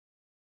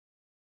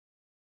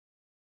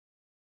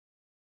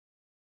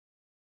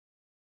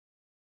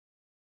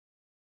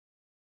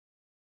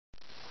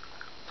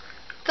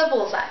The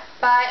Bullseye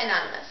by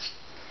Anonymous.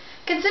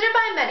 Considered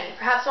by many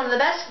perhaps one of the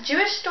best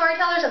Jewish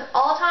storytellers of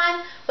all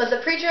time was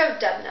the preacher of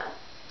Dubno.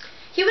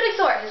 He would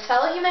exhort his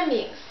fellow human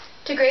beings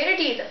to greater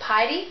deeds of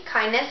piety,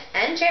 kindness,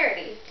 and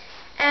charity,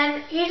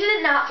 and he did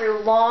it not through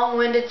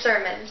long-winded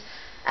sermons,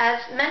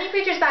 as many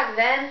preachers back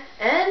then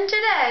and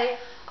today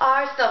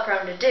are still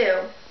prone to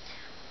do,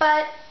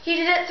 but he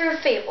did it through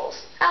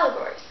fables,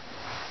 allegories,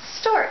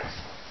 stories.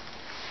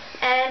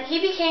 And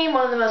he became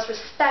one of the most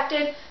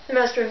respected, the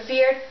most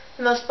revered,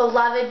 the most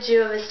beloved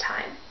Jew of his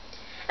time.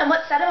 And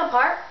what set him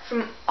apart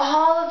from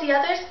all of the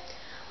others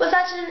was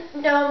that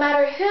no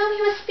matter whom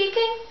he was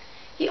speaking,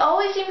 he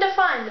always seemed to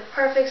find the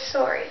perfect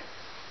story.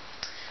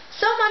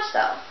 So much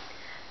so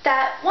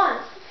that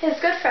once his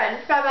good friend,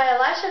 Rabbi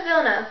Elisha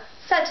Vilna,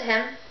 said to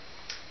him,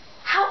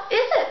 "How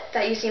is it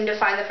that you seem to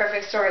find the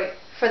perfect story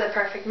for the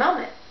perfect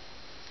moment?"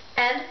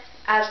 And,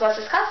 as was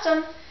his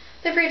custom,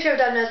 the preacher of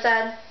Dubno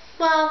said,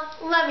 "Well,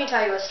 let me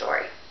tell you a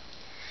story.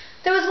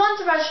 There was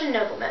once a Russian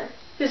nobleman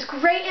whose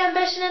great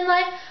ambition in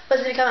life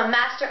was to become a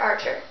master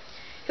archer,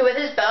 who with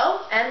his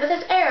bow and with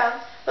his arrow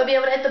would be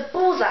able to hit the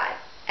bullseye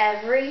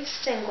every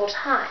single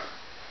time.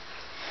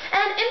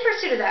 And in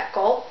pursuit of that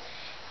goal,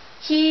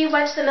 he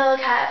went to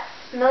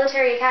the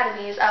military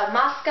academies of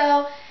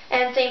Moscow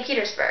and St.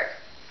 Petersburg.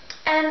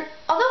 And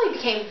although he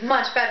became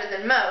much better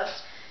than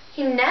most,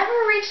 he never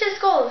reached his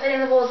goal of hitting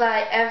the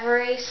bullseye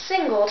every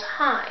single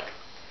time.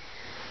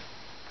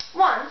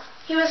 Once,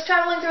 he was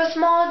traveling through a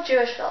small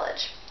Jewish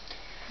village,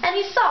 and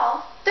he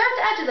saw, there at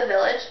the edge of the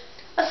village,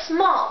 a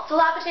small,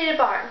 dilapidated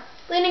barn,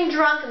 leaning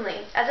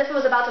drunkenly as if it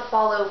was about to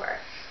fall over.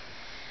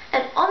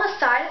 And on the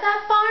side of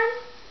that barn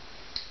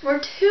were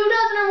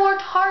 24 or more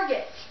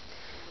targets,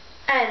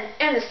 and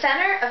in the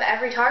center of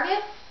every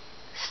target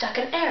stuck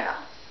an arrow.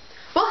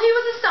 Well, he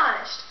was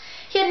astonished.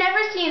 He had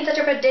never seen such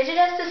a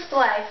prodigious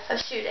display of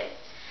shooting,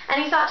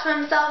 and he thought to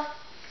himself,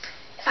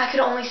 if I could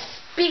only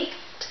speak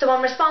to the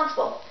one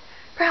responsible,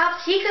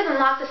 perhaps he could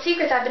unlock the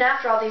secrets I've been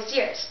after all these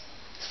years.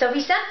 So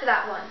he sent for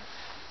that one.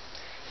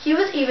 He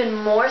was even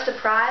more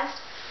surprised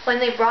when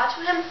they brought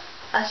to him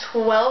a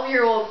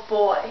 12-year-old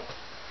boy,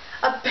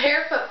 a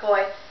barefoot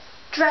boy,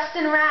 dressed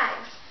in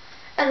rags.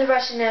 And the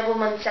Russian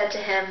nobleman said to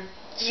him,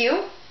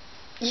 You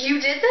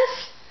did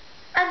this?"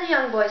 And the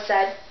young boy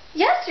said,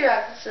 "Yes, Your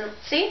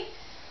Excellency."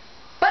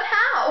 "But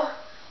how?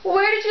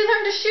 Where did you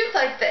learn to shoot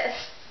like this?"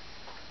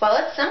 "Well,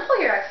 it's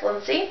simple, Your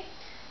Excellency.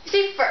 You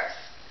see, first,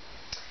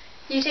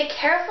 you take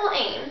careful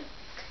aim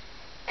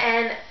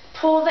and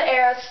pull the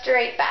arrow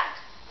straight back.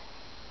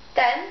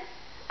 Then,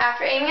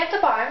 after aiming at the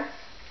barn,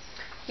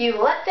 you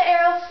let the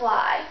arrow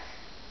fly.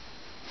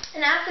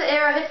 And after the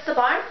arrow hits the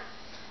barn,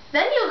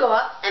 then you'll go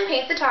up and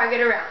paint the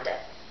target around it."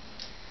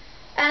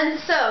 And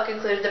so,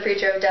 concluded the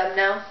preacher of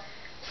Dubno,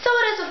 so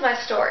it is with my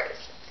stories.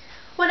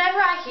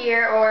 Whenever I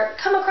hear or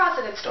come across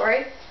a good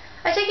story,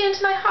 I take it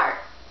into my heart,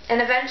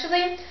 and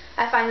eventually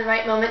I find the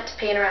right moment to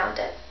paint around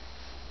it.